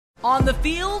On the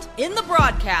field, in the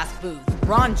broadcast booth,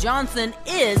 Ron Johnson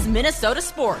is Minnesota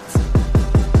sports.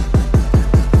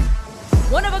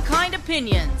 One-of-a-kind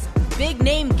opinions,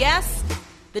 big-name guests,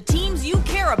 the teams you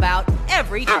care about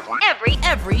every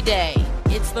day.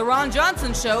 It's the Ron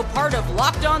Johnson Show, part of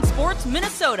Locked On Sports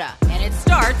Minnesota, and it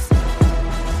starts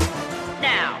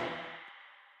now.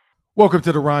 Welcome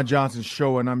to the Ron Johnson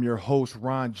Show, and I'm your host,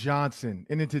 Ron Johnson.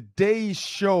 And in today's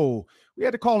show, we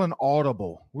had to call an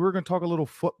audible. We were going to talk a little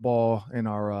football in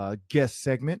our guest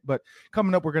segment, but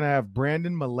coming up, we're going to have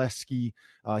Brandon Molesky.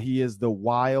 He is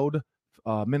the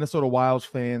Minnesota Wilds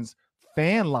fans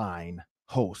fan line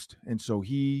host. And so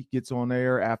he gets on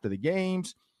there after the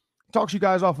games, talks you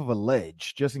guys off of a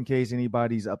ledge, just in case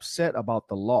anybody's upset about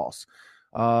the loss.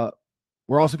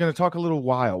 We're also going to talk a little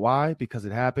Wild. Why? Because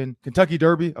it happened. Kentucky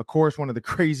Derby, of course, one of the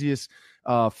craziest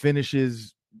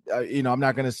finishes. I'm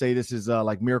not going to say this is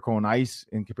like Miracle on Ice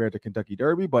in compared to Kentucky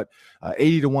Derby, but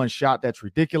 80-1 shot, that's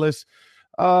ridiculous.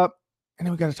 And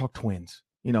then we got to talk Twins.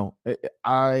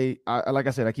 I like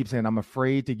I said, I keep saying I'm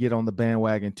afraid to get on the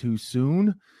bandwagon too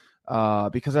soon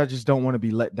because I just don't want to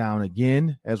be let down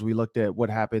again as we looked at what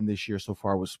happened this year so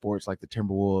far with sports like the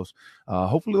Timberwolves.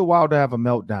 Hopefully the Wild to have a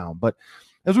meltdown. But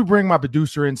as we bring my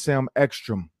producer in, Sam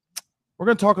Ekstrom, we're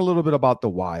going to talk a little bit about the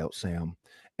Wild, Sam.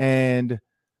 And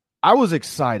I was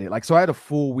excited. So I had a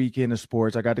full weekend of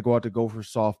sports. I got to go out to Gopher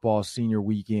softball senior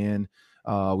weekend.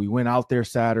 We went out there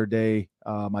Saturday.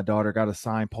 My daughter got a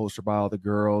signed poster by all the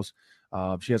girls.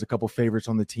 She has a couple favorites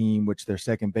on the team, which their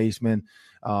second baseman,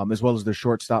 as well as their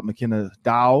shortstop, McKenna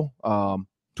Dow,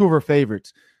 two of her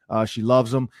favorites. She loves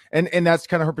them. And that's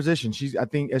kind of her position. I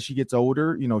think as she gets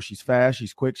older, she's fast,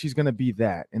 she's quick. She's going to be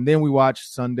that. And then we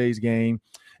watched Sunday's game.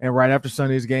 And right after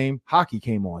Sunday's game, hockey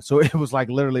came on. So it was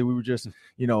like literally we were just,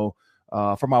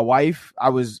 for my wife, I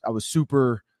was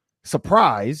super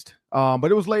surprised,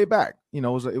 but it was laid back. It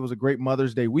was a great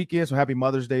Mother's Day weekend. So happy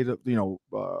Mother's Day to,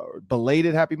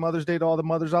 belated happy Mother's Day to all the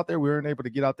mothers out there. We weren't able to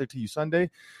get out there to you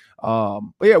Sunday. But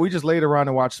yeah, we just laid around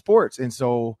and watched sports. And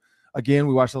so again,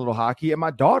 we watched a little hockey, and my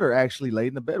daughter actually laid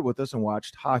in the bed with us and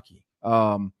watched hockey.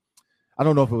 I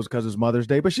don't know if it was because it's Mother's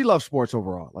Day, but she loves sports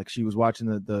overall. She was watching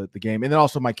the game. And then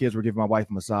also my kids were giving my wife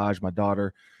a massage. My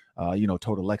daughter,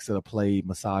 told Alexa to play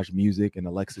massage music, and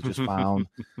Alexa just found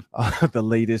the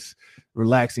latest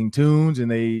relaxing tunes.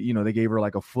 And they gave her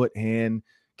like a foot, hand,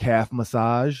 calf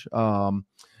massage.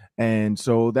 And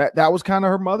so that was kind of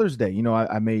her Mother's Day.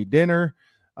 I made dinner.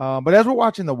 But as we're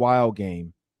watching the Wild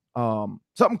game,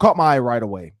 something caught my eye right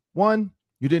away. One,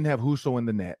 you didn't have Husso in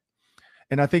the net.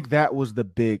 And I think that was the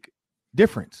big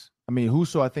difference. I mean,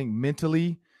 Husso, I think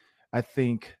mentally, I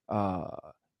think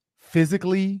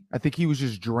physically, I think he was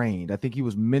just drained. I think he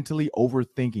was mentally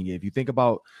overthinking it. If you think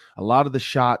about a lot of the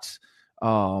shots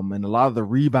and a lot of the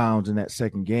rebounds in that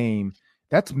second game,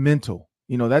 that's mental.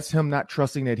 That's him not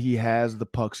trusting that he has the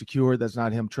puck secured. That's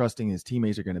not him trusting his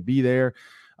teammates are going to be there.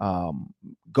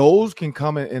 Goals can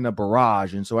come in a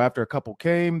barrage. And so after a couple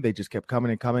came, they just kept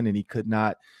coming, and he could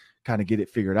not kind of get it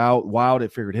figured out. Wild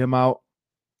had figured him out.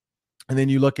 And then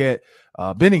you look at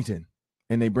Binnington,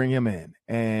 and they bring him in,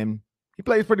 and he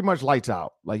plays pretty much lights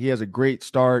out. He has a great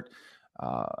start.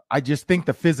 I just think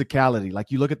the physicality,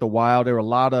 you look at the Wild, there were a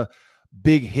lot of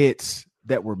big hits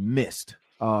that were missed.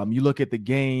 You look at the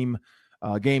game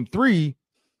 3,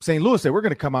 St. Louis said, we're going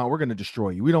to come out, we're going to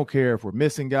destroy you. We don't care if we're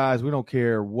missing guys. We don't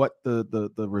care what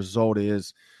the result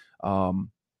is. And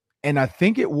I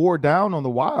think it wore down on the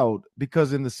Wild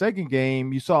because in the second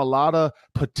game, you saw a lot of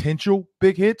potential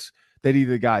big hits that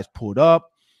either guys pulled up,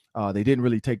 they didn't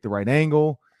really take the right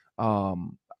angle.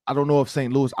 I don't know if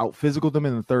St. Louis out-physicaled them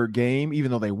in the third game, even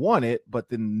though they won it, but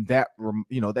then that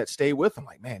stayed with them.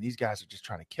 Man, these guys are just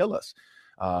trying to kill us,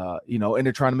 and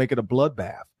they're trying to make it a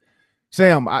bloodbath.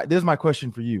 Sam, this is my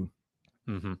question for you.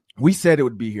 Mm-hmm. We said it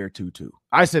would be here 2-2.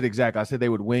 I said they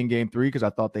would win game 3 because I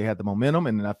thought they had the momentum,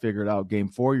 and then I figured out game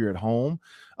 4, you're at home.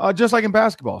 Just like in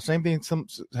basketball, same thing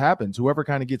happens. Whoever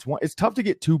kind of gets one. It's tough to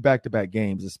get 2 back-to-back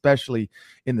games, especially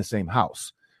in the same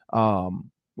house.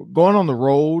 Going on the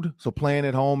road, so playing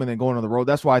at home and then going on the road,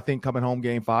 that's why I think coming home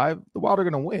game 5, the Wild are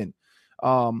going to win.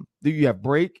 You have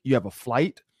break, you have a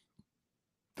flight.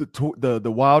 The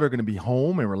Wild are going to be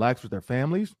home and relax with their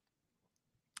families.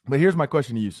 But here's my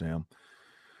question to you, Sam.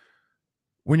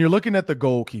 When you're looking at the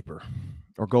goalkeeper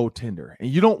or goaltender, and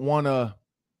you don't want to,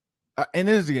 and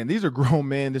these are grown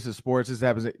men. This is sports. This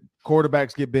happens.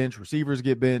 Quarterbacks get benched, receivers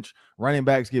get benched, running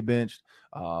backs get benched.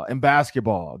 In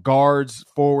basketball, guards,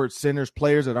 forwards, centers,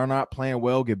 players that are not playing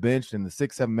well get benched, and the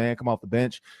 6-7 man come off the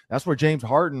bench. That's where James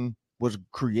Harden was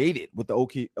created with the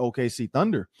OKC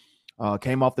Thunder.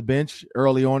 Came off the bench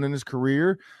early on in his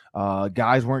career.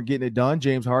 Guys weren't getting it done.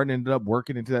 James Harden ended up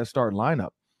working into that starting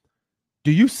lineup.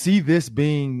 Do you see this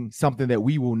being something that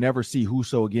we will never see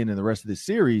Husso again in the rest of this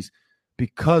series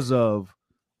because of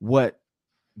what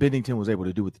Binnington was able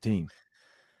to do with the team?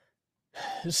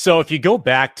 So if you go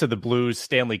back to the Blues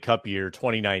Stanley Cup year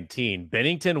 2019,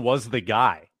 Binnington was the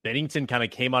guy. Binnington kind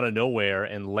of came out of nowhere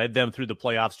and led them through the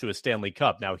playoffs to a Stanley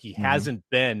Cup. Now, he hasn't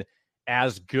been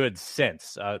as good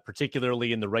since,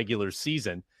 particularly in the regular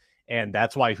season, and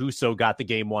that's why Husso got the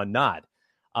Game 1 nod.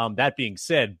 That being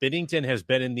said, Binnington has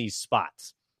been in these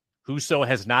spots. Husso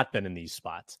has not been in these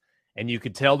spots. And you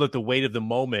could tell that the weight of the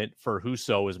moment for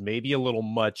Husso is maybe a little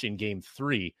much in Game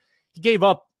 3. He gave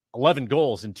up 11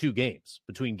 goals in 2 games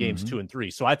between games 2 and 3.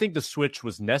 So I think the switch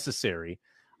was necessary.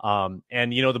 And,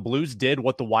 the Blues did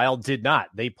what the Wild did not.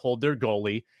 They pulled their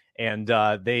goalie, and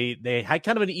they had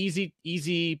kind of an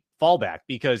easy fallback,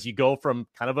 because you go from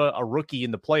kind of a rookie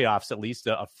in the playoffs, at least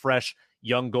a fresh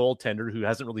young goaltender who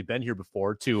hasn't really been here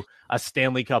before, to a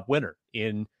Stanley Cup winner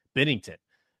in Binnington.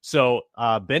 So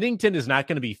Binnington is not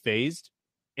going to be phased.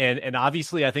 And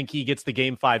obviously I think he gets the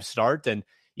Game 5 start. And,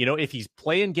 if he's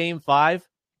playing Game 5,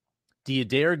 do you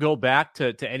dare go back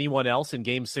to anyone else in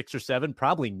Game 6 or 7?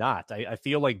 Probably not. I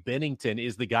feel like Binnington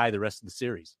is the guy the rest of the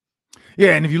series.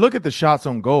 Yeah, and if you look at the shots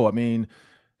on goal, I mean,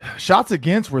 shots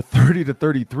against were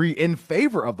 30-33 in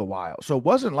favor of the Wild. So it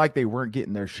wasn't like they weren't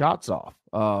getting their shots off.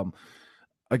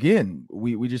 Again,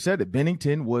 we just said that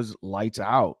Binnington was lights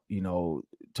out.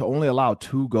 To only allow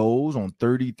 2 goals on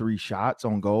 33 shots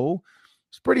on goal,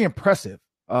 it's pretty impressive.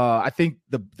 I think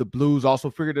the Blues also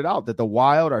figured it out that the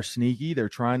Wild are sneaky. They're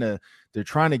trying to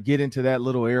get into that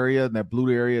little area, that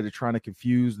blue area. They're trying to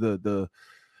confuse the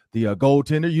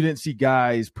goaltender. You didn't see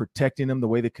guys protecting him the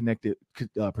way they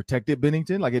protected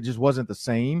Binnington. Like, it just wasn't the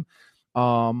same.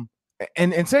 And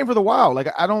same for the Wild. Like,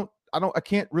 I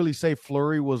can't really say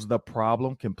Fleury was the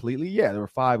problem completely. Yeah, there were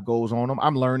 5 goals on him.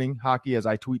 I'm learning hockey as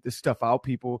I tweet this stuff out.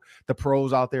 The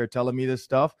pros out there are telling me this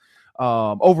stuff.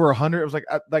 Over 100. It was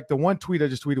like the one tweet I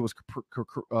just tweeted was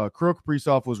Kirill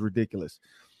Kaprizov was ridiculous.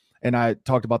 And I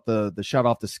talked about the shot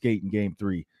off the skate in Game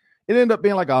 3. It ended up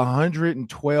being like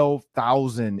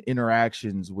 112,000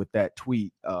 interactions with that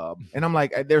tweet. And I'm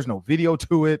like, there's no video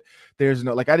to it. There's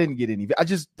no, I didn't get any. I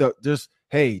just,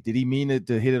 hey, did he mean it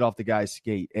to hit it off the guy's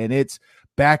skate? And it's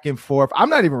back and forth. I'm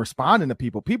not even responding to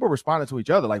people. People responding to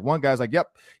each other. Like, one guy's like, yep,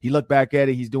 he looked back at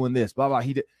it. He's doing this, blah, blah.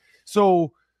 He did.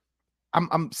 So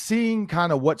I'm seeing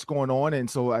kind of what's going on. And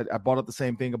so I brought up the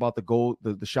same thing about the goal,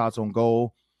 the shots on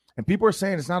goal. And people are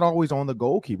saying it's not always on the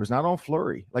goalkeeper. It's not on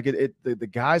Fleury. Like, the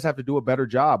guys have to do a better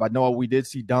job. I know we did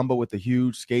see Dumba with the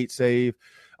huge skate save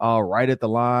right at the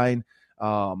line.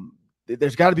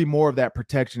 There's got to be more of that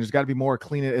protection. There's got to be more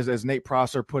cleaning. As Nate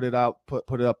Prosser put it up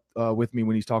with me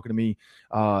when he's talking to me.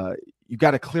 You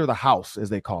got to clear the house, as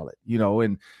they call it.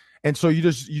 And so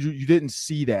you didn't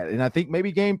see that. And I think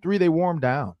maybe Game 3 they warmed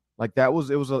down. Like,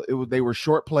 they were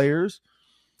short players.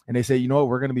 And they say,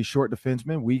 we're going to be short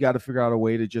defensemen. We got to figure out a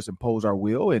way to just impose our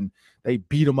will. And they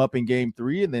beat them up in Game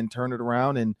 3 and then turn it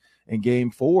around in Game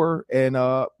 4 and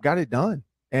got it done.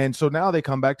 And so now they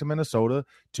come back to Minnesota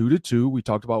 2-2. We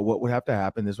talked about what would have to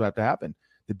happen. This would have to happen.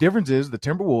 The difference is the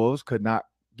Timberwolves could not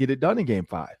get it done in Game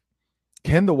 5.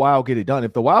 Can the Wild get it done?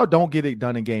 If the Wild don't get it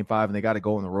done in Game 5 and they got to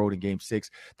go on the road in Game 6,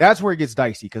 that's where it gets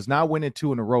dicey, because now winning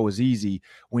 2 in a row is easy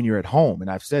when you're at home. And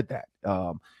I've said that.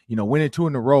 Winning 2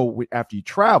 in a row after you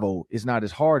travel is not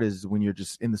as hard as when you're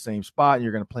just in the same spot and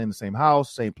you're going to play in the same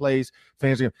house, same place.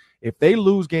 If they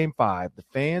lose Game 5, the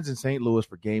fans in St. Louis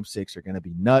for Game 6 are going to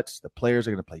be nuts. The players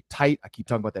are going to play tight. I keep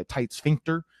talking about that tight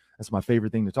sphincter. That's my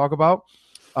favorite thing to talk about.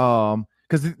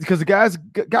 Because the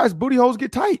guys booty holes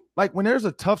get tight. Like, when there's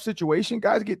a tough situation,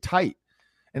 guys get tight,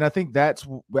 and I think that's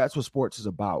what sports is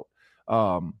about.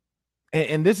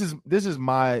 And this is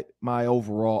my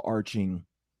overall arching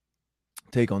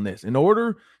take on this. In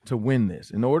order to win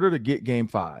this, in order to get Game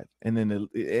 5,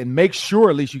 and make sure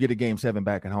at least you get a Game 7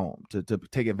 back at home to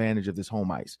take advantage of this home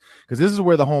ice, because this is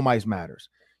where the home ice matters.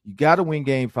 You got to win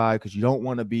Game 5 because you don't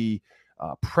want to be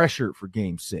pressured for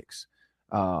Game 6.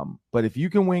 But if you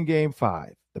can win Game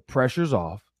 5, the pressure's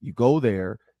off. You go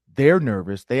there. They're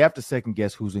nervous. They have to second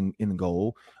guess who's in the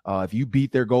goal. If you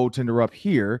beat their goaltender up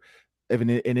here, and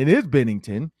it is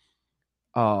Binnington,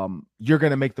 you're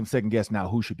going to make them second guess now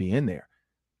who should be in there.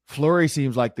 Fleury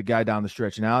seems like the guy down the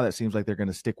stretch now. That seems like they're going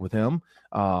to stick with him.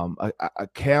 A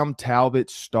Cam Talbot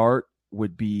start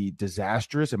would be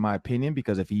disastrous, in my opinion,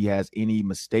 because if he has any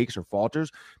mistakes or falters,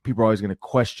 people are always going to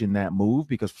question that move,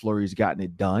 because Fleury's gotten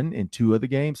it done in 2 of the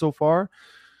games so far.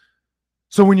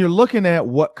 So when you're looking at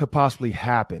what could possibly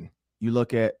happen, you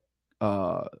look at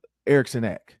Eriksson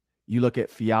Ek. You look at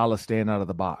Fiala staying out of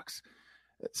the box.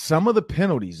 Some of the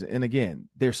penalties, and again,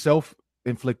 they're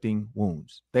self-inflicting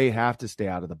wounds. They have to stay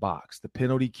out of the box. The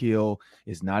penalty kill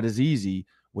is not as easy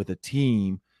with a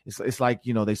team. It's like,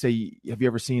 they say, have you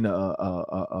ever seen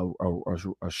a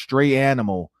stray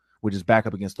animal which is back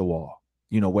up against the wall?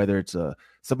 Whether it's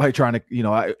somebody trying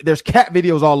to, there's cat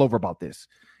videos all over about this.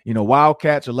 Wild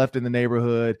cats are left in the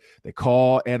neighborhood. They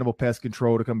call animal pest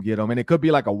control to come get them. And it could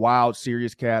be like a wild,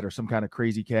 serious cat or some kind of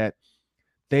crazy cat.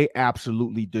 They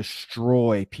absolutely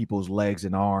destroy people's legs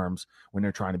and arms when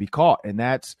they're trying to be caught. And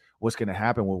that's what's going to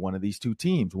happen with one of these two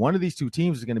teams. One of these two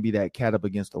teams is going to be that cat up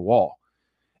against the wall.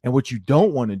 And what you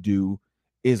don't want to do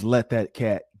is let that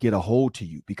cat get a hold to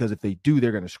you, because if they do,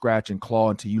 they're going to scratch and claw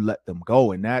until you let them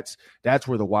go. And that's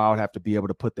where the Wild have to be able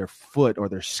to put their foot or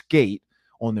their skate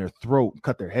on their throat and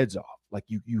cut their heads off. Like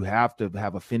you have to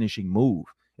have a finishing move.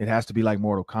 It has to be like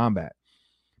Mortal Kombat.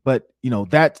 But,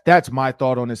 that's my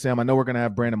thought on this, Sam. I know we're going to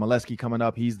have Brandon Molesky coming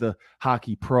up. He's the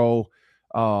hockey pro.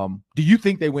 Do you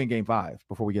think they win Game 5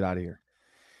 before we get out of here?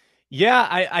 Yeah,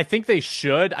 I think they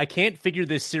should. I can't figure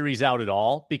this series out at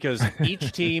all because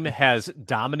each team has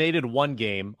dominated one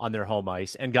game on their home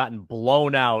ice and gotten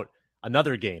blown out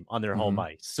another game on their home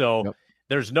ice. So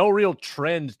there's no real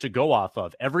trend to go off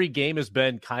of. Every game has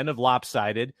been kind of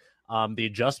lopsided. The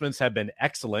adjustments have been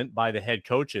excellent by the head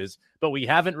coaches, but we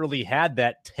haven't really had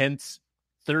that tense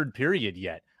third period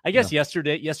yet. I guess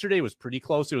yesterday was pretty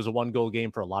close. It was a 1-goal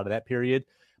game for a lot of that period,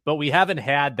 but we haven't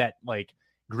had that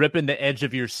gripping the edge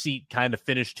of your seat kind of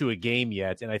finish to a game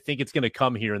yet. And I think it's going to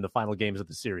come here in the final games of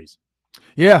the series.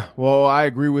 Yeah, well, I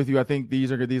agree with you. I think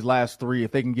these last 3,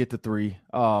 if they can get to 3.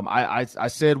 I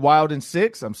said Wild in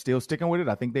 6. I'm still sticking with it.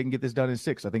 I think they can get this done in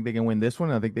 6. I think they can win this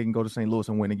one. I think they can go to St. Louis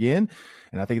and win again.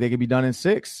 And I think they can be done in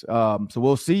 6. So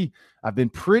we'll see. I've been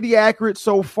pretty accurate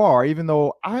so far, even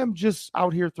though I am just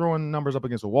out here throwing numbers up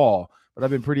against a wall. But I've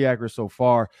been pretty accurate so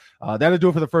far. That'll do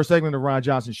it for the first segment of the Ron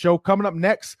Johnson Show. Coming up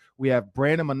next, we have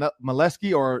Brandon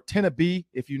Molesky, or Tenna B,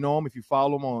 if you know him, if you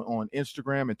follow him on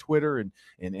Instagram and Twitter and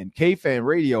KFan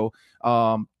Radio.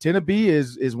 Tenna B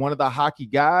is one of the hockey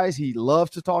guys. He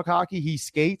loves to talk hockey. He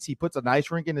skates. He puts an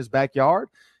ice rink in his backyard,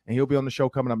 and he'll be on the show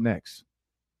coming up next.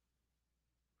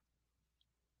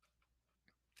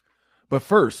 But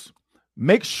first,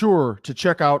 make sure to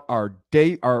check out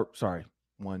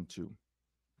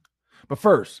But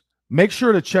first, make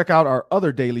sure to check out our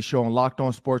other daily show on Locked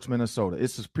On Sports Minnesota.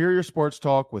 It's the Superior Sports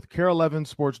Talk with Carol Evans,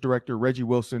 sports director Reggie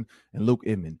Wilson, and Luke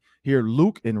Inman. Here,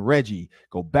 Luke and Reggie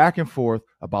go back and forth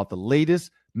about the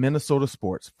latest Minnesota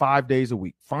sports 5 days a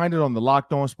week. Find it on the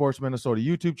Locked On Sports Minnesota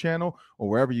YouTube channel or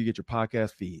wherever you get your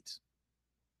podcast feeds.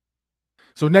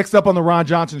 So next up on the Ron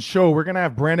Johnson Show, we're going to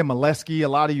have Brandon Molesky. A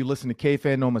lot of you listen to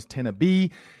KFan, know him as Tenna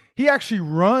B. He actually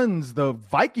runs the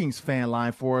Vikings fan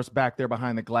line for us back there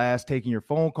behind the glass, taking your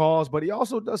phone calls. But he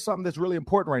also does something that's really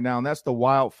important right now, and that's the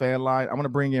Wild fan line. I'm going to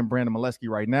bring in Brandon Molesky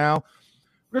right now.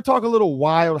 We're going to talk a little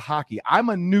Wild hockey. I'm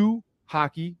a new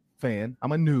hockey fan.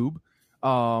 I'm a noob.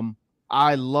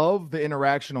 I love the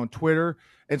interaction on Twitter.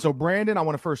 And so, Brandon, I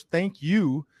want to first thank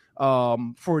you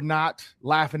for not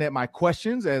laughing at my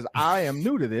questions, as I am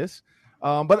new to this.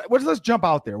 But let's jump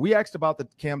out there. We asked about the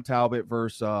Cam Talbot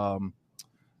versus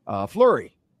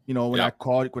Fleury, when I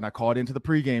called into the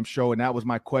pregame show, and that was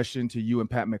my question to you and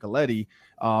Pat Micheletti.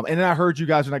 And then I heard you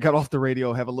guys, when I got off the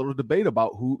radio, have a little debate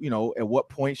about who, at what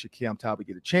point should Cam Talbot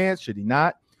get a chance? Should he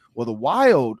not? Well,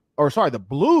 the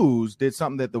Blues did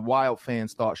something that the Wild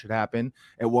fans thought should happen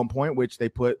at one point, which they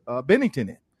put Binnington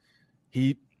in.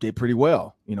 He did pretty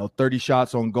well, 30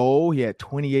 shots on goal. He had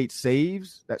 28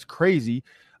 saves. That's crazy.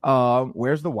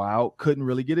 Where's the Wild? Couldn't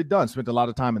really get it done. Spent a lot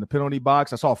of time in the penalty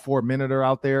box. I saw a 4-minuter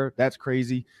out there. That's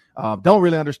crazy. Don't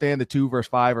really understand the 2 versus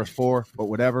 5 versus 4, but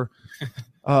whatever.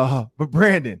 But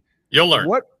Brandon, you'll learn.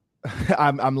 What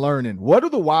I'm learning. What do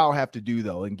the Wild have to do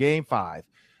though in Game 5?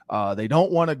 They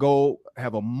don't want to go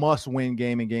have a must-win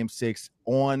game in Game 6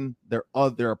 on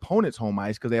their opponent's home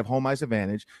ice because they have home ice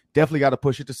advantage. Definitely got to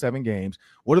push it to 7 games.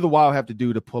 What do the Wild have to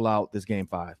do to pull out this Game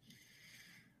 5?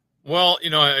 Well,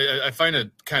 I find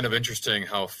it kind of interesting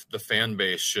how the fan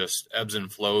base just ebbs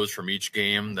and flows from each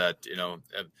game. That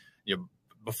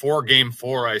before Game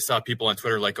 4, I saw people on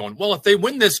Twitter going, "Well, if they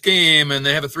win this game and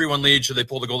they have a 3-1 lead, should they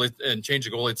pull the goalie and change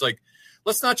the goalie?" It's like,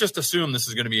 let's not just assume this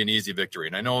is going to be an easy victory.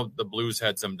 And I know the Blues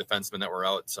had some defensemen that were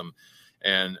out,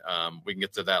 and we can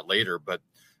get to that later. But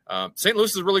St. Louis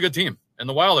is a really good team, and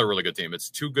the Wild are a really good team. It's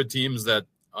two good teams that,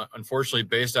 unfortunately,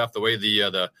 based off the way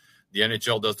the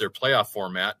NHL does their playoff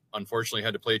format, unfortunately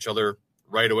had to play each other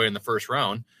right away in the first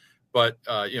round. But,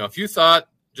 if you thought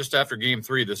just after Game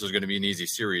 3 this was going to be an easy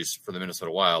series for the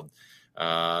Minnesota Wild,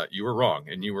 you were wrong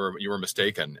and you were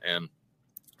mistaken. And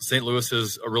St. Louis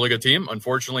is a really good team.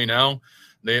 Unfortunately, now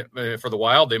for the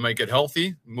Wild, they might get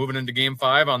healthy moving into Game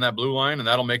 5 on that blue line, and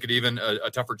that'll make it even a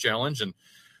tougher challenge. And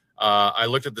I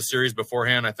looked at the series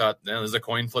beforehand. I thought, this is a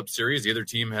coin flip series. Either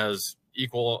team has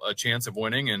equal a chance of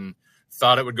winning, and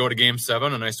thought it would go to Game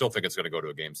 7, and I still think it's going to go to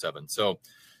a Game 7. So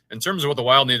in terms of what the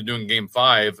Wild need to do in Game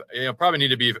 5, probably need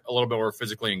to be a little bit more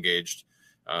physically engaged.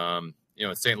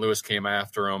 St. Louis came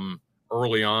after them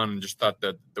early on and just thought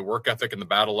that the work ethic and the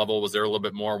battle level was there a little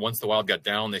bit more. Once the Wild got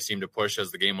down, they seemed to push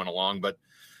as the game went along, but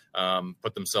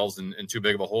put themselves in too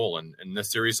big of a hole. And in this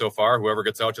series so far, whoever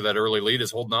gets out to that early lead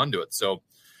is holding on to it. So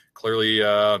clearly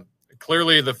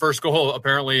the first goal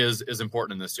apparently is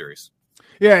important in this series.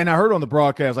 Yeah, and I heard on the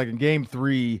broadcast, like in Game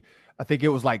 3, I think it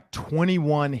was like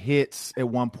 21 hits at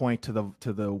one point to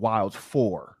the Wild's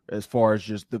 4. As far as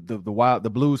just the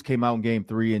Blues came out in Game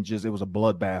 3 and just it was a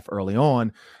bloodbath early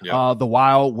on. Yeah. The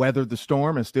Wild weathered the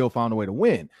storm and still found a way to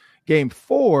win. Game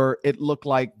 4, it looked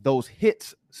like those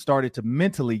hits started to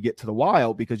mentally get to the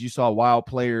Wild because you saw Wild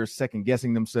players second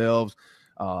guessing themselves,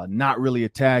 not really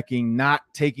attacking, not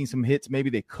taking some hits.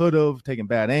 Maybe they could have taken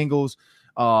bad angles.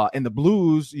 And the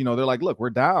Blues, they're like, look, we're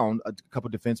down a couple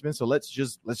defensemen, so let's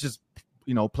just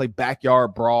play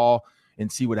backyard brawl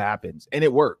and see what happens. And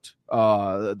it worked.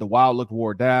 The Wild looked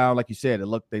wore down, like you said.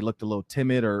 They looked a little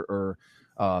timid or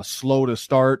slow to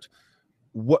start.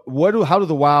 How do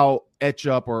the Wild etch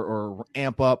up or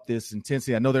amp up this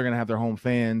intensity? I know they're going to have their home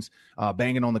fans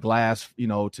banging on the glass,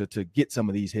 to get some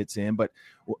of these hits in. But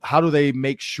how do they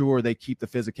make sure they keep the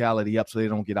physicality up so they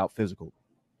don't get out physical?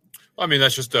 I mean,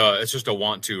 it's just a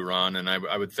want to, Ron. And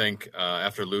I would think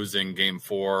after losing Game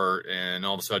 4 and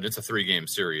all of a sudden it's a 3-game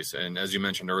series. And as you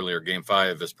mentioned earlier, Game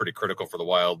 5 is pretty critical for the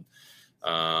Wild,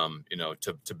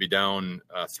 to be down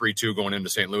 3-2 going into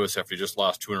St. Louis after you just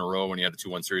lost 2 in a row when you had a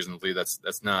 2-1 series in the lead.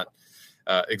 That's not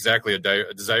exactly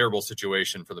a desirable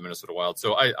situation for the Minnesota Wild.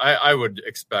 So I would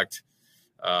expect,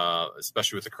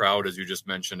 especially with the crowd, as you just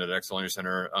mentioned at XL Energy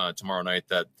Center tomorrow night,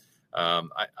 that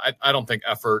I don't think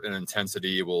effort and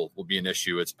intensity will be an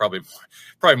issue. It's probably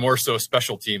more so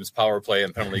special teams, power play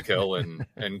and penalty kill and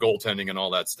goaltending and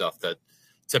all that stuff that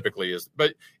typically is.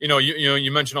 But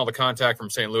you mentioned all the contact from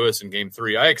St. Louis in Game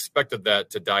 3. I expected that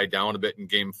to die down a bit in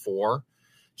Game 4,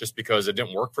 just because it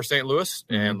didn't work for St. Louis.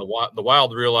 Mm-hmm. And the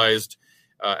Wild realized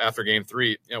after Game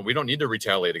 3, we don't need to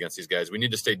retaliate against these guys. We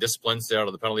need to stay disciplined, stay out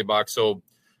of the penalty box. So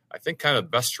I think kind of the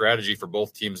best strategy for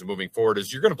both teams moving forward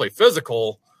is you're going to play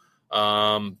physical.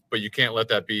 But you can't let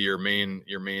that be your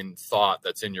main thought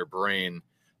that's in your brain,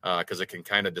 because it can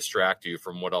kind of distract you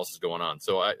from what else is going on.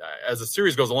 So as the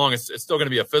series goes along, it's still going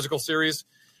to be a physical series,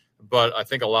 but I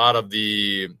think a lot of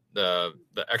the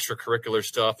extracurricular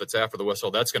stuff that's after the whistle,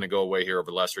 that's going to go away here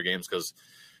over the last 3 games, because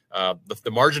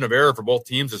the margin of error for both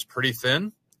teams is pretty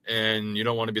thin, and you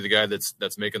don't want to be the guy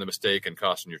that's making the mistake and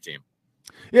costing your team.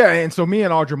 Yeah, and so me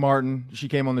and Audra Martin, she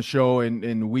came on the show,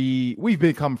 and we've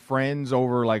become friends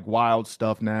over like Wild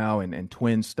stuff now and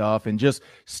Twin stuff and just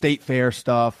State Fair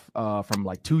stuff from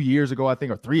like 2 years ago, I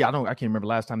think, or 3. I can't remember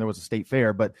last time there was a State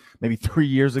Fair, but maybe 3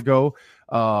 years ago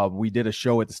we did a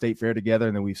show at the State Fair together,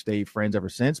 and then we've stayed friends ever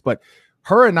since. But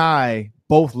her and I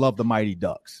both love the Mighty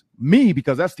Ducks. Me,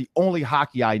 because that's the only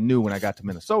hockey I knew when I got to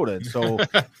Minnesota, and so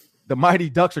the Mighty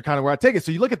Ducks are kind of where I take it.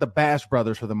 So you look at the Bash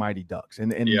brothers for the Mighty Ducks, and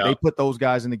they put those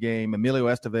guys in the game. Emilio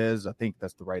Estevez, I think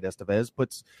that's the right Estevez,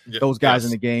 puts those guys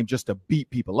in the game just to beat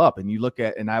people up. And you look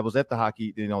at, and I was at the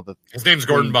hockey, his name's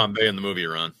Gordon Bombay in the movie,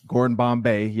 Ron. Gordon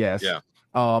Bombay, yes. Yeah.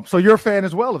 So you're a fan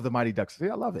as well of the Mighty Ducks.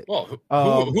 Yeah, I love it. Well,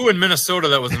 who in Minnesota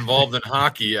that was involved in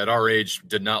hockey at our age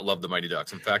did not love the Mighty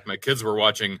Ducks? In fact, my kids were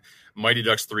watching Mighty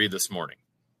Ducks 3 this morning.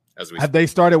 Have they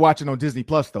started watching on Disney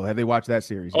Plus though? Have they watched that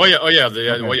series? Oh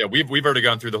yeah. We've already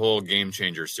gone through the whole Game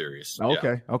Changer series.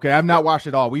 Okay. I've not watched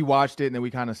it all. We watched it and then we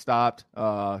kind of stopped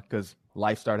because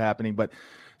life started happening. But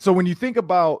so when you think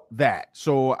about that,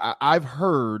 so I've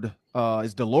heard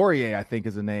is Delorier, I think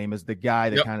is the name, is the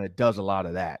guy that kind of does a lot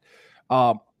of that.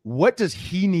 What does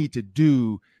he need to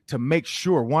do to make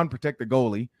sure, one, protect the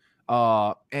goalie,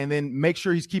 and then make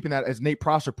sure he's keeping that, as Nate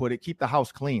Prosser put it, keep the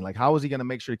house clean? Like, how is he going to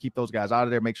make sure to keep those guys out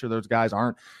of there, make sure those guys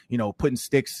aren't, putting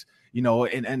sticks,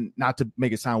 and not to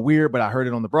make it sound weird, but I heard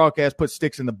it on the broadcast, put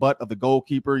sticks in the butt of the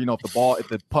goalkeeper, if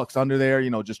the puck's under there,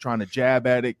 just trying to jab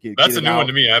at it. That's a new one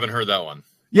to me. I haven't heard that one.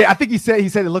 Yeah, I think he said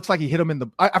it looks like he hit him in the.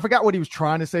 I forgot what he was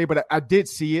trying to say, but I did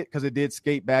see it because it did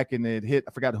skate back and it hit.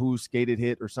 I forgot who skated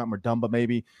hit or something, or Dumba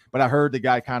maybe. But I heard the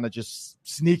guy kind of just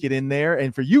sneak it in there.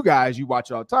 And for you guys, you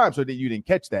watch it all the time, so that you didn't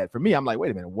catch that. For me, I'm like,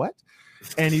 wait a minute, what?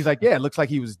 And he's like, yeah, it looks like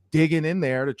he was digging in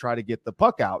there to try to get the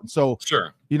puck out. And so,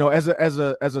 sure, as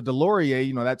a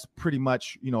Delorier, that's pretty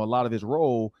much a lot of his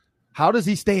role. How does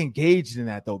he stay engaged in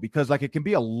that, though? Because, like, it can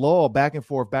be a lull back and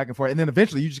forth. And then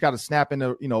eventually you just got to snap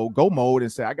into, go mode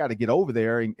and say, I got to get over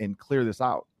there and clear this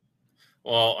out.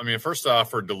 Well, I mean, first off,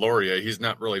 for Delorier, he's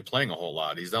not really playing a whole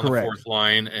lot. He's on Correct. the fourth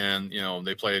line, and,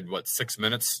 they played, 6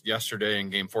 minutes yesterday in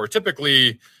game 4.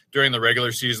 Typically, during the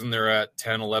regular season, they're at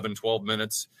 10, 11, 12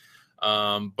 minutes.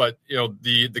 But,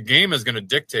 the game is going to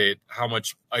dictate how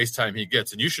much ice time he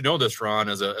gets. And you should know this, Ron,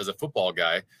 as a football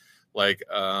guy. Like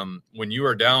when you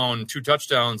are down 2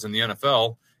 touchdowns in the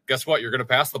NFL, guess what? You're going to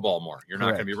pass the ball more. You're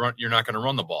not going to you're not going to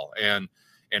run the ball. And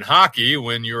in hockey,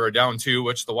 when you are down 2,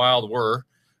 which the Wild were,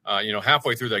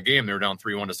 halfway through that game, they were down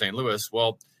 3-1 to St. Louis.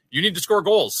 Well, you need to score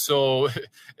goals. So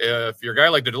if you're a guy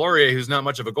like Delorier, who's not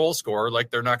much of a goal scorer,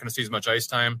 like they're not going to see as much ice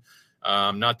time.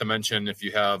 Not to mention if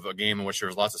you have a game in which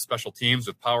there's lots of special teams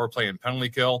with power play and penalty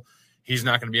kill, he's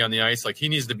not going to be on the ice. Like he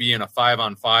needs to be in a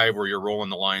 5-on-5 where you're rolling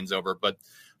the lines over. But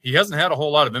he hasn't had a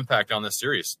whole lot of impact on this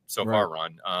series so far,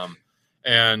 Ron.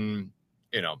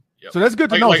 So that's good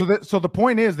to know. So the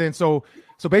point is then, so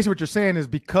basically what you're saying is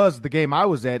because the game I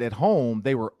was at home,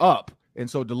 they were up. And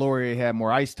so Delorier had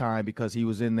more ice time because he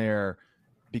was in there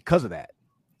because of that.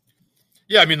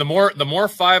 Yeah. I mean, the more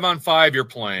 5-on-5 you're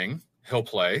playing, he'll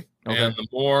play. Okay. And the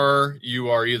more you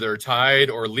are either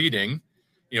tied or leading,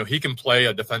 he can play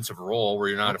a defensive role where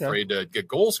you're not afraid to get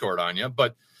goals scored on you.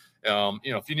 But,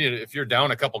 if you're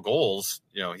down a couple goals,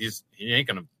 he ain't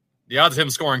going to, the odds of him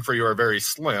scoring for you are very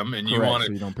slim. And you want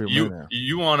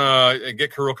to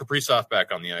get Kirill Kaprizov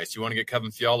back on the ice. You want to get Kevin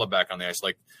Fiala back on the ice.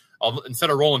 Like instead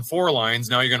of rolling 4 lines,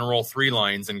 now you're going to roll 3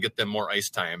 lines and get them more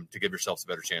ice time to give yourselves a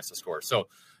better chance to score. So,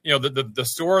 the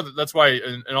score, that's why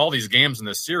in all these games in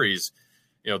this series,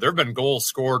 there have been goals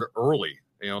scored early.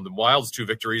 The Wild's 2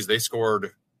 victories, they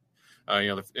scored,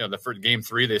 the first game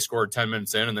 3, they scored 10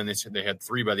 minutes in, and then they had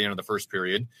 3 by the end of the first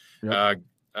period. Yep.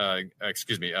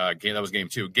 That was game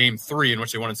 2. Game 3, in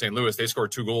which they won in St. Louis, they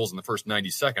scored 2 goals in the first 90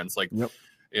 seconds. Like,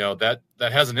 that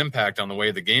has an impact on the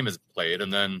way the game is played.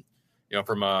 And then,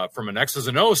 from an X's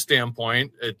and O's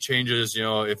standpoint, it changes.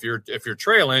 If you're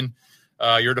trailing,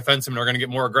 your defensemen are going to get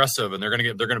more aggressive, and they're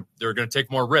going to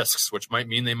take more risks, which might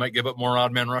mean they might give up more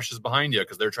odd man rushes behind you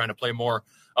because they're trying to play more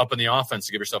up in the offense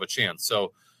to give yourself a chance.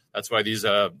 So that's why these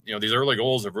early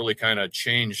goals have really kind of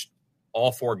changed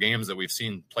all 4 games that we've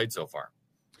seen played so far.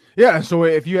 Yeah. So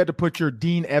if you had to put your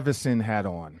Dean Evison hat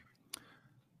on,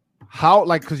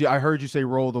 because I heard you say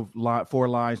roll the 4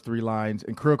 lines, 3 lines,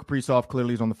 and Kirill Kaprizov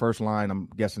clearly is on the first line. I'm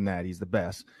guessing that he's the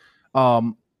best.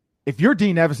 If you're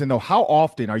Dean Evison, though, how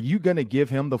often are you going to give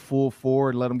him the full 4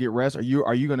 and let him get rest? Are you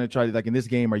going to try to, like in this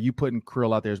game, are you putting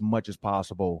Kirill out there as much as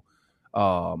possible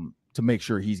to make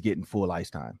sure he's getting full ice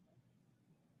time?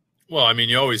 Well, I mean,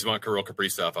 you always want Kirill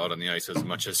Kaprizov out on the ice as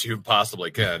much as you possibly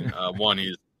can. One,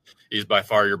 he's by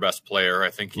far your best player. I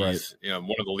think he's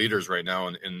one of the leaders right now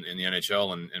in the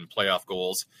NHL and playoff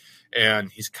goals. And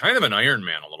he's kind of an Iron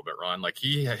Man a little bit, Ron. Like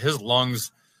his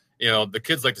lungs, the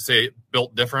kids like to say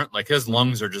built different. Like his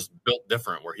lungs are just built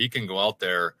different, where he can go out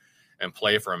there and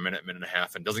play for a minute and a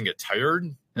half and doesn't get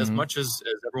tired as much as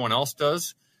everyone else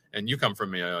does. And you come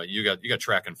from you got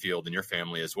track and field in your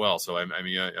family as well. So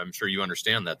I'm sure you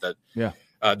understand that.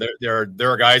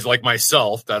 There are guys like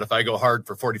myself that if I go hard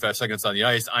for 45 seconds on the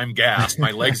ice, I'm gassed.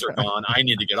 My legs are gone. I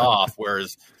need to get off.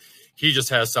 Whereas he just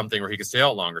has something where he can stay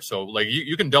out longer. So like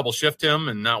you can double shift him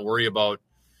and not worry about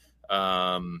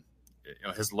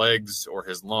his legs or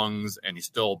his lungs. And he's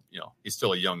still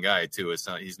a young guy too. It's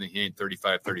not he ain't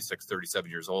 35, 36,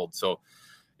 37 years old. So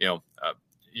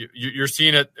you're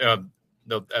seeing it.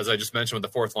 As I just mentioned with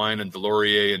the fourth line and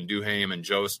Delorier and Duhaime and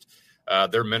Jost,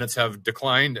 their minutes have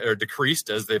declined or decreased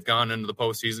as they've gone into the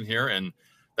postseason here. And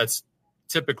that's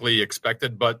typically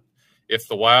expected. But if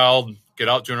the Wild get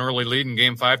out to an early lead in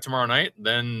Game 5 tomorrow night,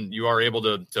 then you are able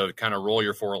to kind of roll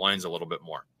your 4 lines a little bit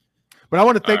more. But I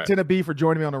want to thank Tenna B for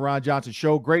joining me on the Ron Johnson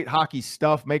Show. Great hockey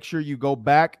stuff. Make sure you go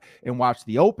back and watch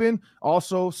the Open.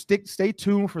 Also, stay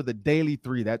tuned for the Daily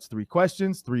 3. That's 3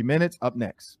 questions, 3 minutes. Up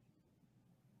next.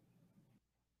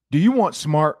 Do you want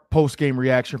smart post-game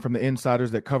reaction from the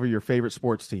insiders that cover your favorite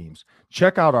sports teams?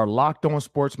 Check out our Locked On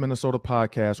Sports Minnesota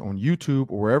podcast on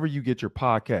YouTube or wherever you get your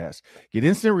podcasts. Get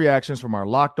instant reactions from our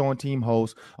Locked On team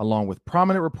hosts, along with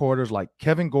prominent reporters like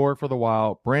Kevin Gore for the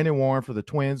Wild, Brandon Warren for the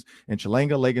Twins, and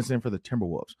Chalanga Legenson for the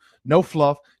Timberwolves. No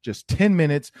fluff, just 10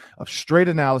 minutes of straight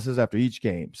analysis after each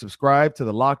game. Subscribe to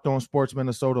the Locked On Sports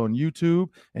Minnesota on YouTube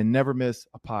and never miss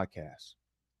a podcast.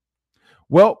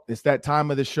 Well, it's that time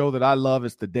of the show that I love.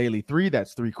 It's the Daily 3.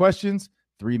 That's 3 questions,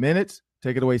 3 minutes.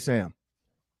 Take it away, Sam.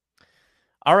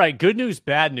 All right, good news,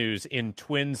 bad news in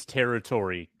Twins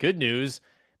territory. Good news,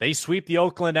 they sweep the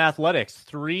Oakland Athletics.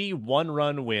 3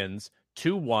 one-run wins,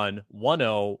 2-1,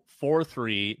 1-0,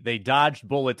 4-3. They dodged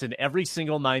bullets in every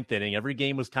single ninth inning. Every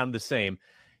game was kind of the same.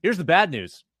 Here's the bad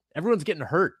news. Everyone's getting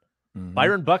hurt.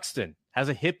 Byron Buxton has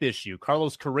a hip issue.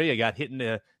 Carlos Correa got hit in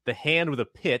the hand with a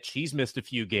pitch. He's missed a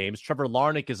few games. Trevor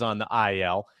Larnach is on the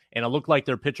IL. And it looked like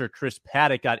their pitcher, Chris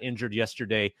Paddock, got injured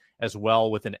yesterday as well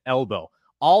with an elbow.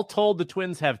 All told, the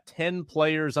Twins have 10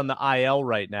 players on the IL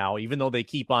right now, even though they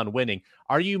keep on winning.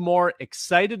 Are you more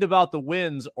excited about the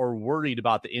wins or worried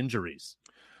about the injuries?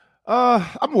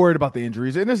 I'm worried about the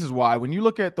injuries. And this is why. When you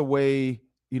look at the way,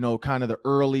 kind of the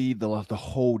early, the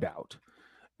holdout,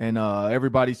 and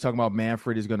everybody's talking about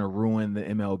Manfred is going to ruin the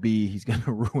MLB. He's going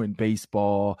to ruin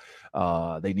baseball.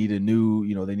 They need a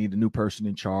new person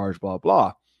in charge, blah,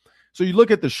 blah. So you look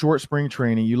at the short spring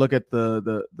training, you look at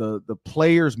the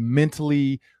players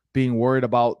mentally being worried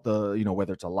about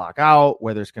whether it's a lockout,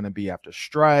 whether it's going to be after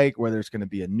strike, whether it's going to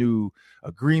be a new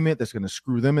agreement that's going to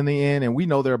screw them in the end. And we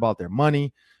know they're about their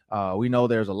money. We know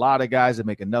there's a lot of guys that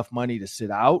make enough money to sit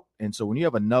out. And so when you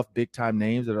have enough big time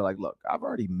names that are like, look, I've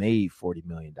already made $40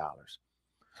 million.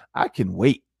 I can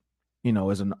wait.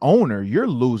 As an owner, you're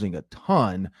losing a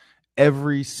ton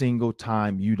every single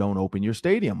time you don't open your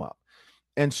stadium up.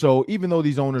 And so even though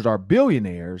these owners are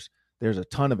billionaires, there's a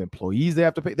ton of employees they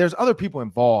have to pay. There's other people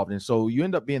involved. And so you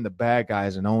end up being the bad guy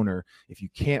as an owner if you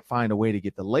can't find a way to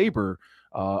get the labor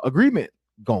agreement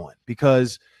going,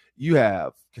 because you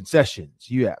have concessions,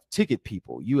 you have ticket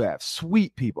people, you have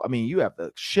suite people. I mean, you have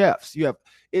the chefs,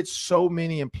 it's so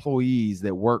many employees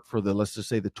that work for let's just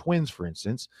say the Twins, for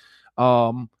instance,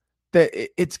 that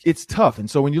it's tough. And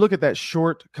so when you look at that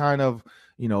short kind of,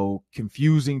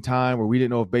 confusing time where we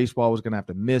didn't know if baseball was going to have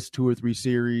to miss 2 or 3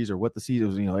 series or what the season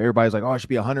was, everybody's like, oh, it should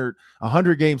be a 100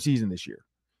 game season this year.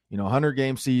 100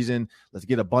 game season. Let's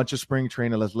get a bunch of spring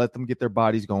training. Let's let them get their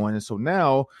bodies going. And so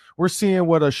now we're seeing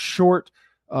what a short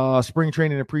spring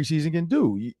training and preseason can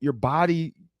do. Your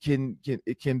body can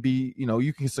be,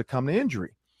 you can succumb to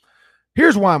injury.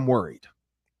 Here's why I'm worried.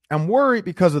 I'm worried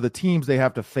because of the teams they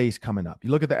have to face coming up. You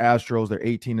look at the Astros, they're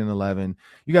 18-11.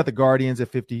 You got the Guardians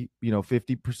at 50%,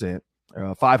 500%,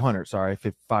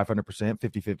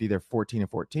 50-50. They're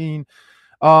 14-14.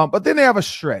 But then they have a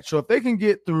stretch. So if they can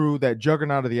get through that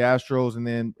juggernaut of the Astros and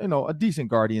then, a decent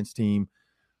Guardians team,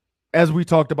 as we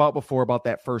talked about before, about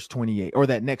that first 28 or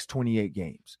that next 28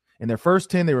 games. In their first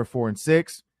 10, they were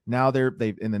 4-6. Now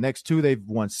they've in the next 2, they've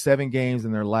won 7 games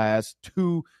in their last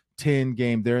 2 10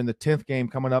 game. They're in the 10th game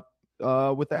coming up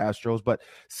with the Astros, but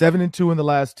 7-2 in the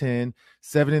last 10,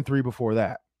 7-3 before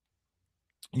that.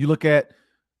 You look at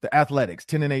the Athletics,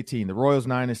 10-18, the Royals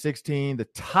 9-16, the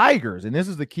Tigers, and this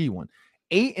is the key one,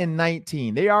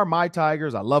 8-19. They are my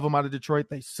Tigers. I love them out of Detroit.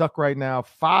 They suck right now.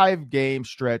 5-game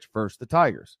stretch versus the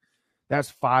Tigers. That's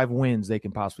 5 wins they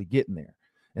can possibly get in there.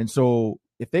 And so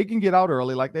if they can get out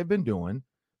early like they've been doing,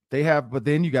 but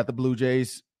then you got the Blue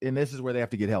Jays, and this is where they have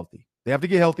to get healthy. They have to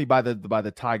get healthy by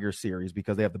the Tigers series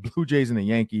because they have the Blue Jays and the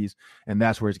Yankees, and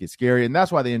that's where it gets scary. And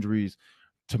that's why the injuries,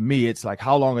 to me, it's like,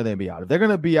 how long are they going to be out? If they're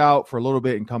going to be out for a little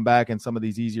bit and come back in some of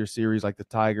these easier series like the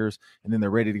Tigers, and then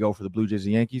they're ready to go for the Blue Jays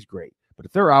and Yankees, great. But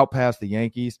if they're out past the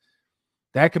Yankees,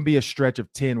 that can be a stretch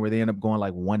of 10 where they end up going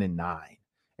like 1-9,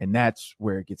 and that's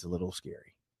where it gets a little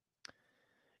scary.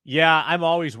 Yeah, I'm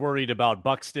always worried about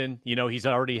Buxton. He's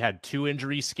already had 2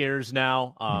 injury scares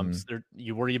now. So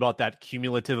you worry about that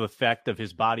cumulative effect of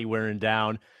his body wearing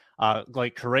down.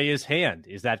 Like Correa's hand,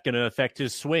 is that going to affect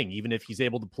his swing? Even if he's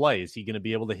able to play, is he going to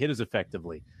be able to hit as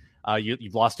effectively?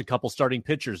 You've lost a couple starting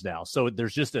pitchers now. So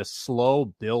there's just a slow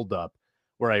buildup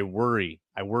where I worry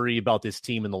about this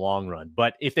team in the long run.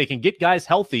 But if they can get guys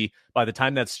healthy by the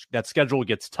time that schedule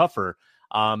gets tougher,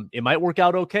 it might work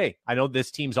out okay. I know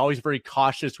this team's always very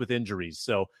cautious with injuries,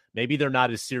 so maybe they're not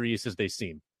as serious as they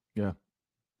seem. Yeah.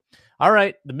 All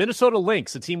right, the Minnesota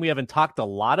Lynx, a team we haven't talked a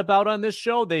lot about on this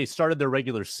show. They started their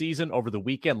regular season over the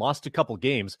weekend, lost a couple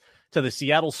games to the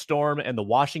Seattle Storm and the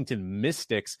Washington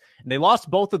Mystics, and they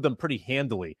lost both of them pretty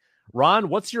handily. Ron,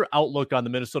 what's your outlook on the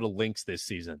Minnesota Lynx this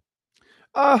season?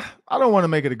 I don't want to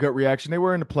make it a gut reaction. They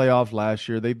were in the playoffs last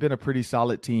year. They've been a pretty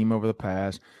solid team over the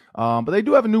past. But they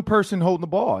do have a new person holding the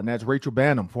ball, and that's Rachel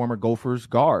Banham, former Gophers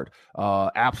guard.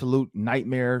 Absolute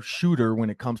nightmare shooter when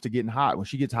it comes to getting hot. When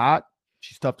she gets hot,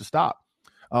 she's tough to stop.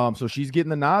 So she's getting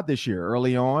the nod this year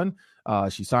early on.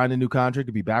 She signed a new contract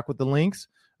to be back with the Lynx.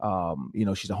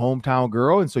 She's a hometown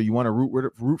girl, and so you want to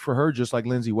root for her just like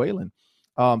Lindsay Whalen.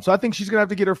 So I think she's gonna have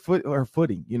to get her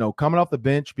footing. Coming off the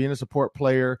bench, being a support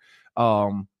player.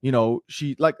 And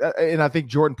I think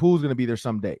Jordan Poole's gonna be there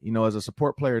someday. As a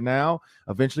support player now.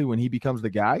 Eventually, when he becomes the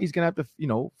guy, he's gonna have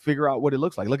to figure out what it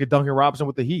looks like. Look at Duncan Robinson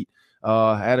with the Heat.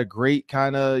 Had a great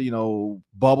kind of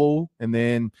bubble, and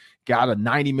then got a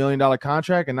 $90 million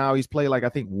contract, and now he's played like I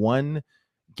think one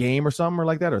game or something or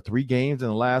like that, or 3 games in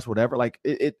the last whatever. Like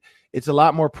it's a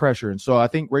lot more pressure, and so I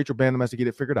think Rachel Banham has to get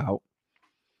it figured out.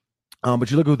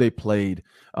 But you look who they played.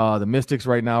 The Mystics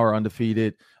right now are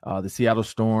undefeated. The Seattle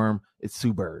Storm, it's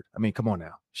Sue Bird. I mean, come on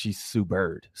now. She's Sue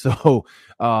Bird. So,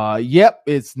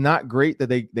 it's not great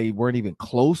that they weren't even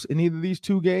close in either of these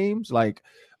 2 games. Like,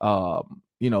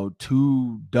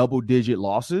 2 double-digit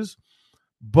losses.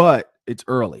 But it's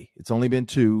early. It's only been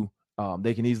 2.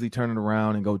 They can easily turn it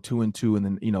around and go 2-2 and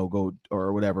then, go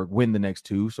or whatever, win the next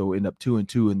 2. So end up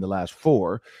 2-2 in the last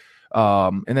 4.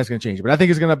 And that's going to change. But I think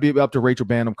it's going to be up to Rachel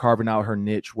Banham carving out her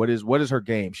niche. What is her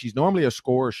game? She's normally a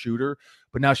scorer shooter,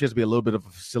 but now she has to be a little bit of a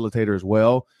facilitator as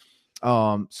well.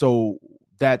 So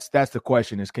that's the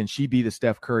question is, can she be the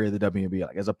Steph Curry of the WNBA?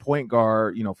 Like as a point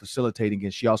guard, facilitating,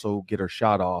 can she also get her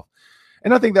shot off?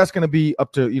 And I think that's going to be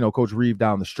up to, Coach Reeve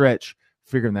down the stretch,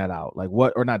 figuring that out. Like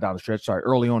not down the stretch,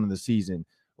 early on in the season.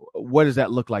 What does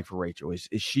that look like for Rachel? Is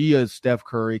she a Steph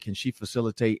Curry? Can she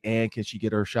facilitate and can she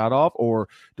get her shot off? Or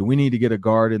do we need to get a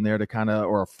guard in there to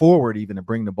or a forward even to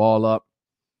bring the ball up,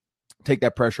 take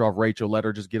that pressure off Rachel, let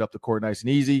her just get up the court nice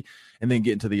and easy, and then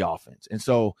get into the offense? And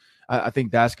so I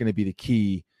think that's going to be the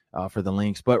key for the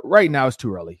Lynx. But right now it's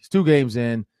too early. It's 2 games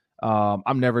in.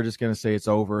 I'm never just going to say it's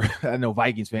over. I know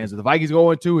Vikings fans, if the Vikings go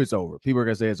 1-2, it's over. People are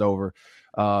going to say it's over.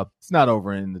 It's not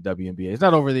over in the WNBA. It's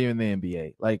not over in the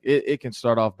NBA. Like it can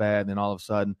start off bad, and then all of a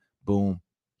sudden, boom,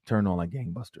 turn on like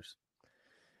gangbusters.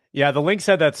 Yeah, the Lynx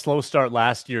had that slow start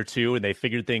last year too, and they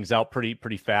figured things out pretty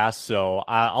fast. So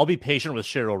I'll be patient with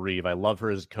Cheryl Reeve. I love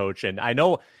her as a coach, and I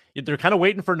know they're kind of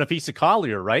waiting for Nafisa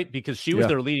Collier, right? Because she was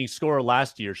their leading scorer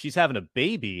last year. She's having a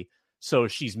baby, so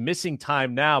she's missing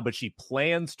time now, but she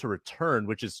plans to return,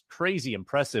 which is crazy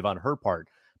impressive on her part.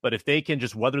 But if they can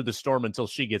just weather the storm until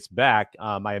she gets back,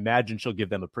 I imagine she'll give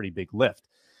them a pretty big lift.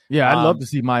 Yeah, I'd love to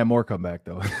see Maya Moore come back,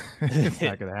 though. It's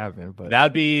not going to happen. But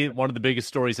that'd be one of the biggest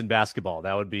stories in basketball.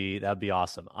 That'd be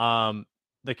awesome.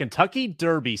 The Kentucky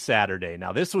Derby Saturday.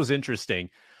 Now, this was interesting.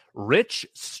 Rich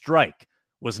Strike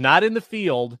was not in the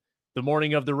field the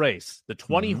morning of the race. The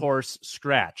 20-horse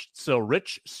scratched. So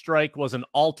Rich Strike was an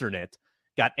alternate,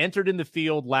 got entered in the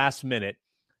field last minute.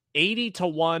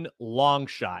 80-1 long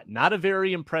shot. Not a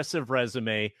very impressive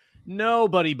resume.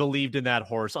 Nobody believed in that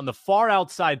horse on the far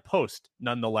outside post,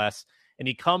 nonetheless. And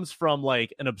he comes from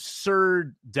like an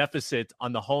absurd deficit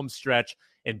on the home stretch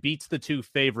and beats the 2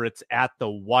 favorites at the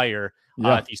wire.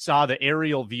 Yeah. If you saw the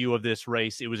aerial view of this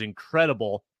race, it was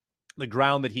incredible, the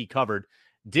ground that he covered.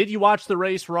 Did you watch the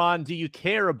race, Ron? Do you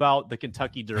care about the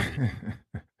Kentucky Derby?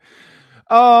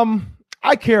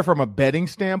 I care from a betting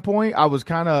standpoint. I was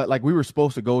kind of like, we were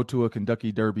supposed to go to a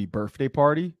Kentucky Derby birthday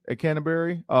party at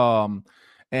Canterbury.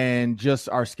 And just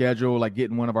our schedule, like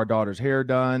getting one of our daughter's hair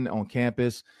done on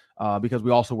campus, because we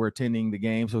also were attending the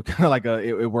game. So kind of like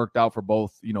it worked out for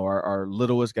both. Our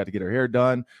littlest got to get her hair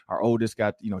done. Our oldest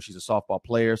got, she's a softball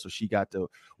player, so she got to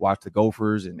watch the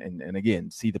Gophers and again,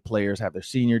 see the players have their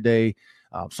senior day,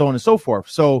 so on and so forth.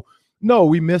 So no,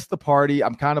 we missed the party.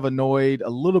 I'm kind of annoyed a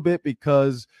little bit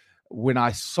because when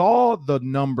I saw the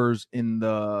numbers in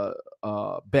the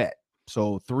bet,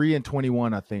 so 3 and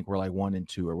 21, I think were like 1 and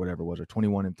 2 or whatever it was, or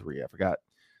 21 and 3. I forgot.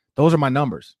 Those are my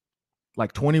numbers.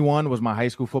 Like 21 was my high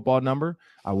school football number.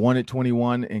 I won at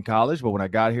 21 in college, but when I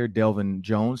got here, Delvin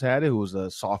Jones had it, who was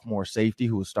a sophomore safety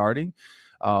who was starting.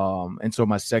 And so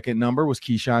my second number was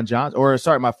Keyshawn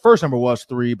Johnson. My first number was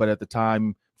 3, but at the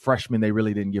time, freshmen, they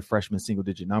really didn't give freshmen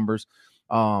single-digit numbers.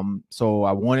 So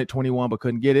I won at 21, but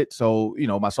couldn't get it. So,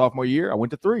 my sophomore year, I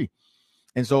went to 3.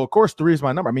 And so, of course, 3 is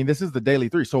my number. I mean, this is the daily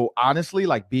 3. So, honestly,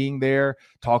 like being there,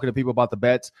 talking to people about the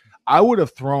bets, I would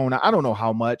have thrown, I don't know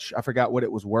how much, I forgot what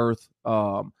it was worth,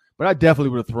 but I definitely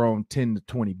would have thrown $10 to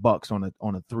 $20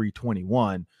 on a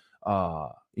 321. I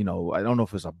don't know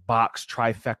if it's a box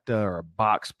trifecta or a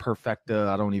box perfecta.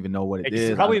 I don't even know what it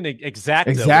is. Probably an exacta.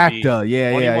 Exacta,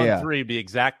 yeah. 3 would be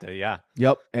exacta, yeah.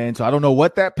 Yep. And so I don't know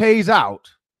what that pays out,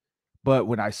 But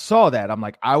when I saw that, I'm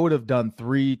like, I would have done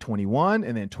 3-21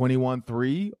 and then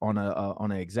 21-3 on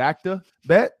an exacta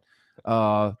bet.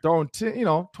 Throwing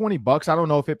 $20. I don't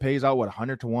know if it pays out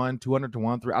 100-1,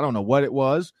 200-1, 3. I don't know what it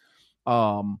was.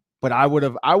 But I would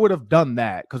have done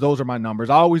that because those are my numbers.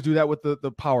 I always do that with the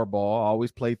Powerball. I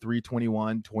always play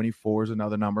 3-21, 24 is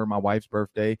another number. My wife's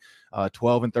birthday,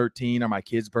 12 and 13 are my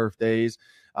kids' birthdays.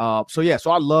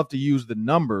 So I love to use the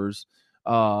numbers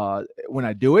when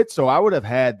I do it. So I would have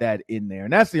had that in there.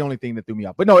 And that's the only thing that threw me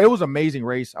off. But no, it was an amazing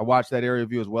race. I watched that area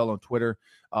view as well on Twitter.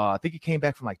 I think he came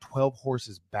back from like 12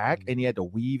 horses back and he had to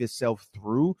weave himself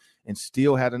through and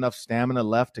still had enough stamina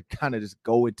left to kind of just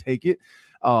go and take it.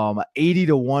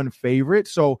 80-1 favorite.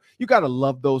 So you got to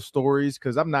love those stories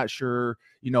because I'm not sure,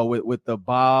 with the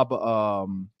Bob,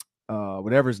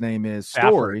 whatever his name is,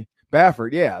 story.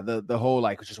 Baffert, yeah, the whole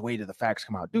like just wait till the facts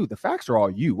come out. Dude, the facts are all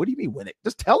you. What do you mean win it?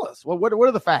 Just tell us. What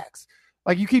are the facts?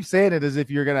 Like you keep saying it as if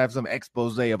you're gonna have some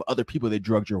expose of other people that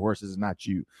drugged your horses and not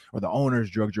you, or the owners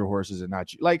drugged your horses and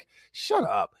not you. Like, shut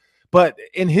up. But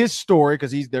in his story,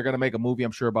 because they're gonna make a movie,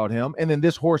 I'm sure, about him, and then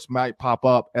this horse might pop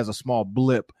up as a small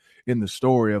blip in the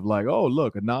story of like, oh,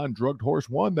 look, a non-drugged horse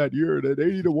won that year at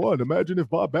 80-1. Imagine if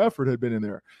Bob Baffert had been in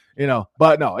there,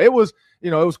 But no, it was,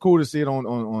 it was cool to see it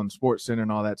on Sports Center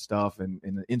and all that stuff and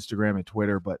Instagram and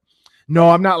Twitter. But no,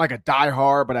 I'm not like a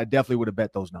diehard, but I definitely would have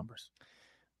bet those numbers.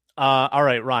 All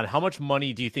right, Ron, how much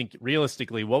money do you think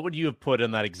realistically, what would you have put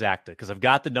in that exacta? Because I've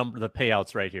got the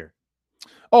payouts right here.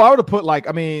 Oh, I would have put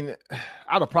honestly,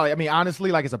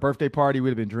 like it's a birthday party, we'd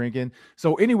have been drinking.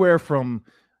 So anywhere from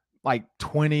like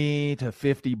 20 to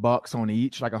 $50 on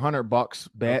each, like $100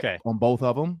 bet on both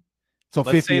of them. So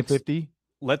 50 and 50.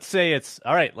 Let's say it's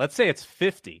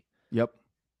 50. Yep.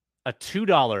 A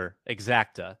 $2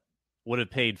 exacta would have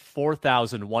paid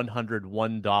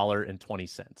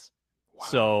 $4,101.20. Wow.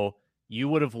 So you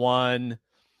would have won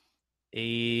about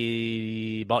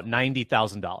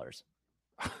 $90,000.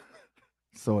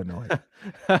 So annoying.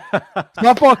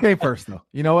 Softball came first, though.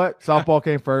 You know what? Softball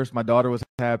came first. My daughter was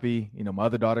happy. My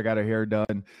other daughter got her hair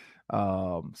done.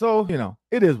 So,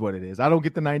 it is what it is. I don't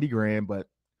get the $90,000, but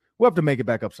we'll have to make it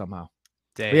back up somehow.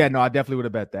 But yeah, no, I definitely would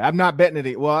have bet that. I'm not betting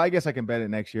it. Well, I guess I can bet it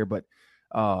next year, but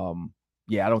I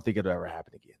don't think it'll ever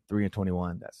happen again.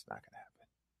 3-21, that's not going to happen.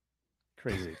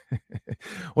 Crazy.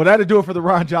 Well, that'll do it for the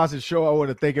Ron Johnson Show. I want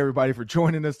to thank everybody for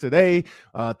joining us today.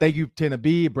 Thank you, Tina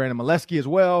B, Brandon Molesky as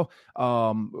well.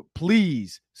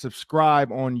 Please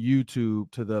subscribe on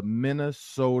YouTube to the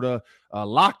Minnesota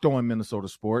Locked On Minnesota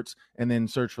Sports, and then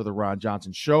search for the Ron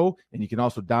Johnson Show. And you can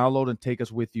also download and take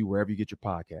us with you wherever you get your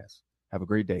podcasts. Have a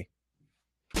great day.